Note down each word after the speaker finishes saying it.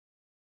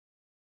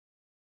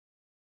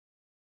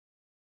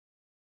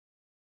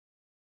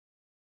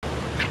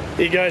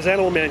Hey guys,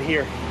 Animal Man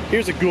here.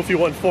 Here's a goofy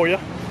one for you.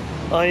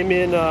 I'm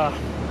in, I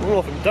don't know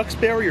if I'm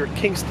Duxbury or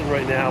Kingston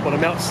right now, but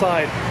I'm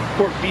outside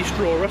Pork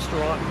Bistro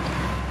restaurant.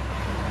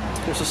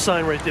 There's a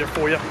sign right there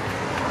for you.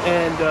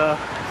 And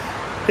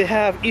they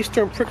have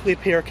Eastern Prickly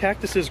Pear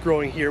Cactuses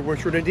growing here,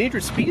 which are an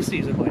endangered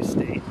species in my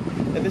state.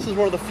 And this is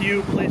one of the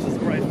few places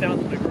where I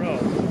found them to grow.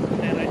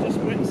 And I just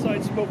went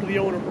inside, spoke to the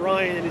owner,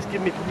 Brian, and he's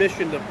given me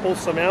permission to pull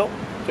some out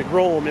to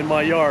grow them in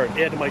my yard,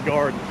 add to my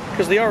garden.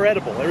 Because they are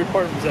edible. Every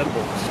part of them is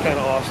edible. It's kind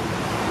of awesome.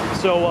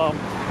 So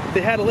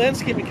they had a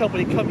landscaping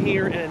company come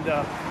here and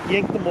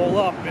yank them all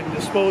up and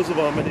dispose of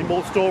them, and they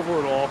mulched over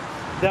it all.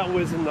 That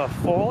was in the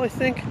fall, I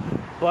think.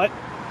 But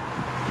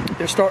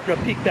they're starting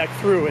to peek back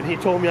through, and he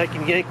told me I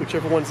can yank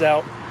whichever one's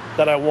out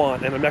that I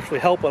want, and I'm actually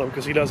helping him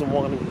because he doesn't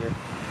want them here.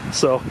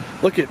 So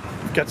look at,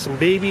 got some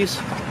babies.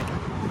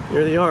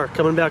 Here they are,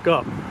 coming back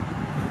up.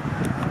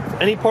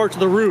 Any parts of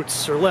the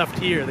roots are left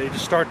here, they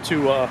just start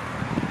to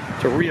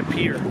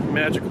reappear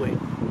magically.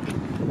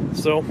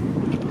 So,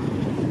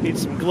 need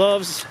some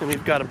gloves, and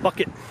we've got a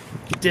bucket.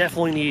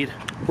 Definitely need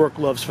work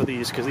gloves for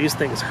these, because these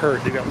things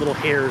hurt. They've got little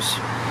hairs,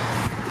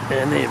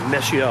 and they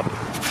mess you up.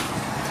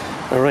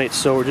 Alright,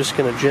 so we're just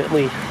going to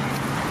gently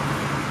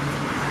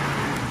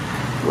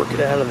work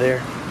it out of there.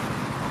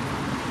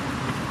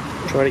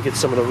 Try to get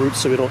some of the roots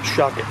so we don't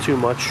shock it too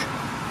much.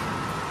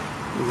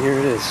 And here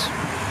it is.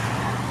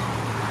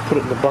 Put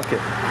it in the bucket.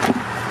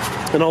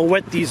 And I'll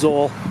wet these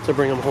all to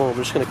bring them home. I'm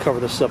just going to cover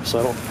this up so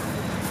I don't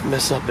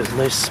mess up this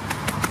nice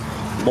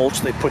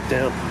mulch they put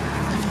down.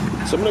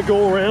 So I'm going to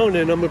go around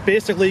and I'm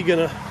basically going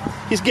to...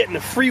 He's getting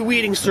a free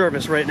weeding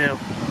service right now.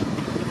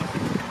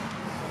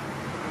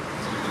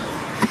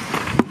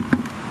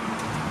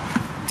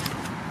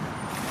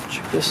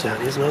 Check this out.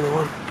 Here's another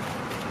one.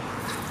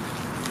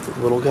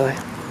 Little guy.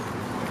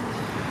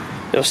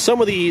 Now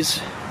some of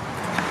these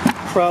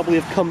probably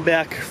have come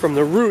back from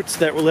the roots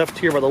that were left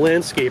here by the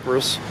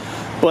landscapers,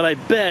 but I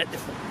bet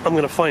I'm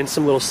gonna find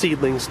some little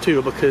seedlings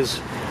too, because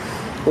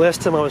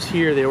last time I was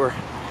here they were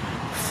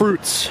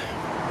fruits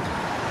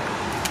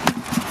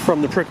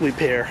from the prickly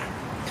pear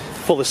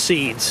full of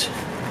seeds,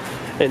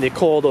 and they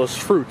call those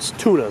fruits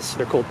tunas.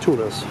 They're called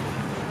tunas,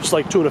 just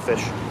like tuna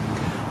fish,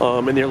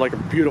 and they're like a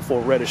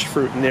beautiful reddish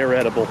fruit, and they're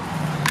edible.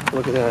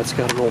 Look at that, it's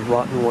got an old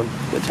rotten one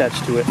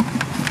attached to it.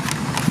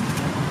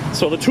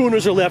 So the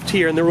tunas are left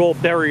here and they're all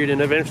buried,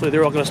 and eventually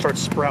they're all going to start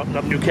sprouting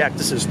up new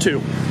cactuses too.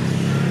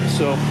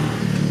 So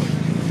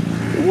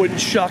it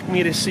wouldn't shock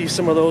me to see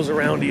some of those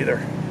around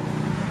either.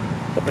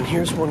 Up and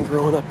here's one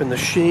growing up in the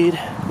shade.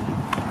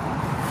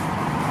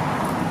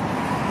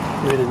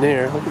 Right in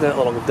there. Look at that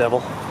little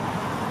devil.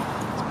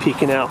 It's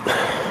peeking out.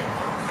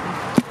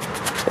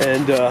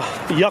 And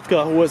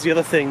yucca was the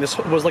other thing. This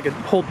was like a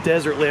whole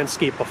desert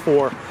landscape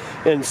before.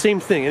 And same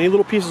thing. Any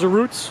little pieces of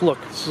roots?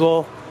 Look, this is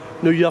all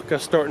new yucca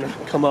starting to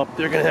come up.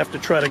 They're going to have to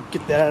try to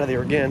get that out of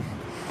there again.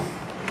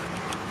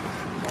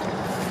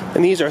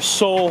 And these are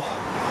so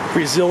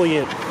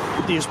resilient,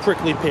 these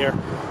prickly pear.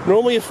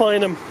 Normally you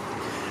find them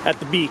at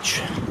the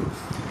beach,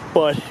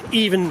 but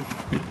even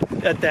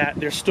at that,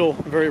 they're still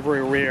very,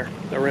 very rare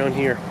around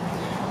here.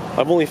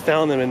 I've only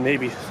found them in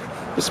maybe,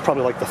 this is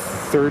probably like the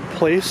third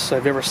place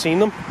I've ever seen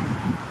them.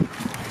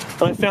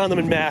 And I found them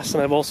in Mass,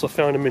 and I've also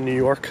found them in New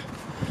York.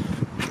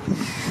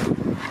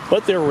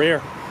 But they're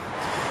rare.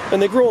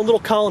 And they grow in little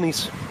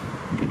colonies.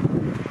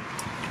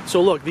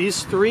 So look,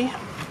 these three,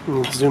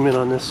 let me zoom in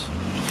on this.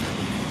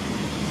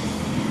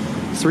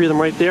 Three of them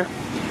right there.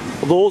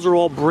 Those are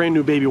all brand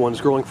new baby ones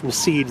growing from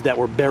seeds that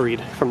were buried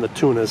from the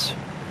tunas.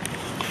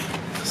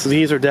 So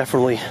these are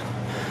definitely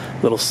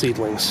little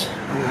seedlings.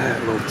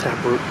 Little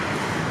taproot.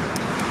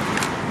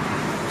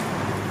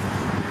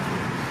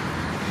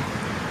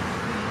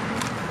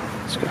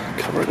 Just gonna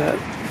cover that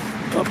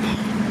up.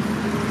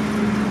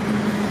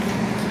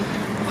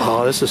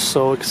 Oh, this is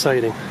so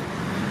exciting.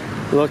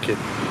 Look at,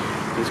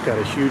 he's got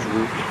a huge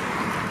root.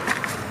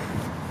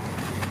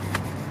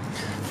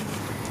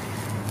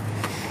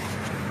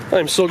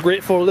 I'm so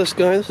grateful for this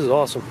guy. This is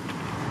awesome.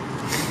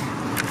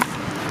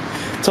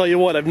 Tell you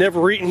what, I've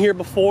never eaten here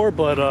before,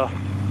 but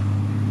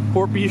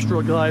Pork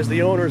Bistro guys,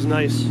 the owner's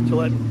nice to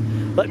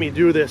let me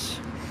do this.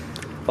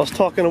 I was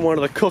talking to one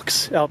of the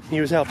cooks out,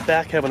 he was out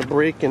back having a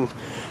break, and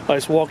I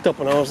just walked up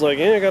and I was like,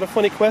 hey, I got a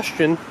funny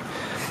question.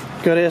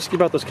 Got to ask you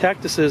about those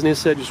cactuses, and he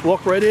said just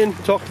walk right in,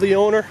 talk to the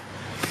owner,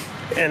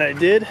 and I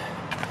did.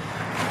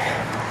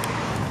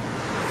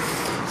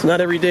 It's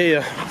not every day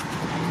a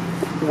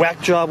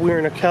whack job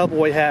wearing a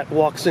cowboy hat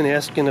walks in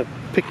asking to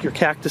pick your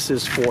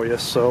cactuses for you,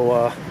 so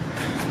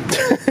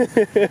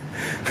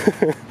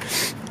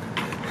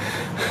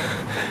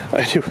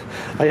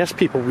I ask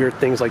people weird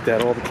things like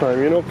that all the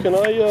time. You know, can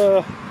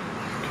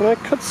I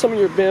cut some of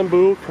your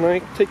bamboo? Can I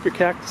take your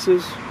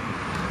cactuses?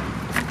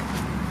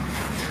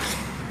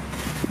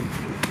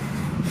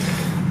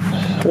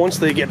 Once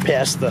they get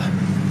past the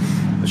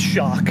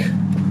shock,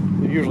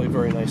 they're usually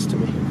very nice to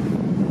me.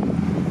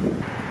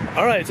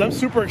 Alright, so I'm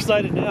super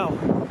excited now.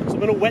 So I'm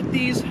going to wet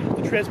these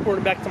to transport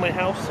them back to my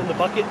house in the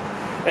bucket,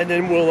 and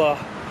then we'll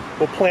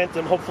we'll plant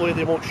them. Hopefully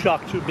they won't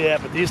shock too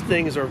bad, but these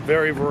things are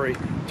very, very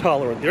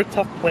tolerant. They're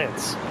tough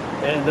plants,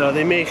 and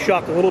they may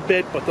shock a little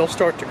bit, but they'll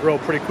start to grow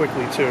pretty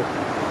quickly too.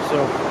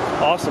 So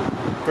awesome,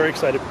 very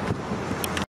excited.